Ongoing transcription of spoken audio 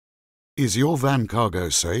Is your van cargo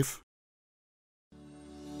safe?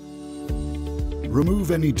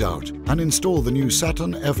 Remove any doubt and install the new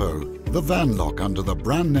Saturn Evo, the van lock under the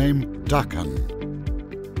brand name Daken.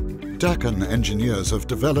 Daken engineers have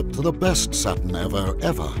developed the best Saturn Evo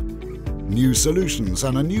ever. New solutions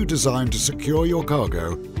and a new design to secure your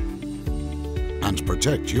cargo and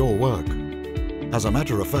protect your work. As a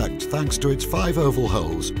matter of fact, thanks to its 5 oval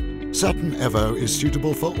holes, Saturn Evo is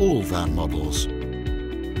suitable for all van models.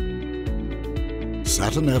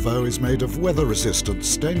 Saturn Evo is made of weather-resistant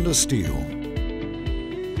stainless steel.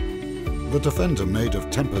 The defender made of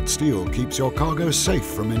tempered steel keeps your cargo safe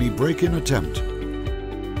from any break-in attempt.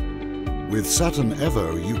 With Saturn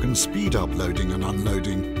Evo, you can speed up loading and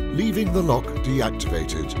unloading, leaving the lock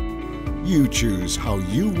deactivated. You choose how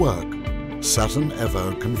you work. Saturn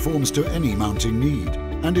Evo conforms to any mounting need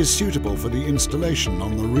and is suitable for the installation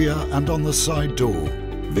on the rear and on the side door.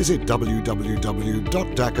 Visit www.daken.it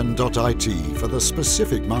for the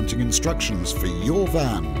specific mounting instructions for your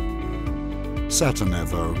van. Saturn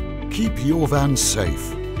Evo. Keep your van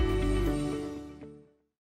safe.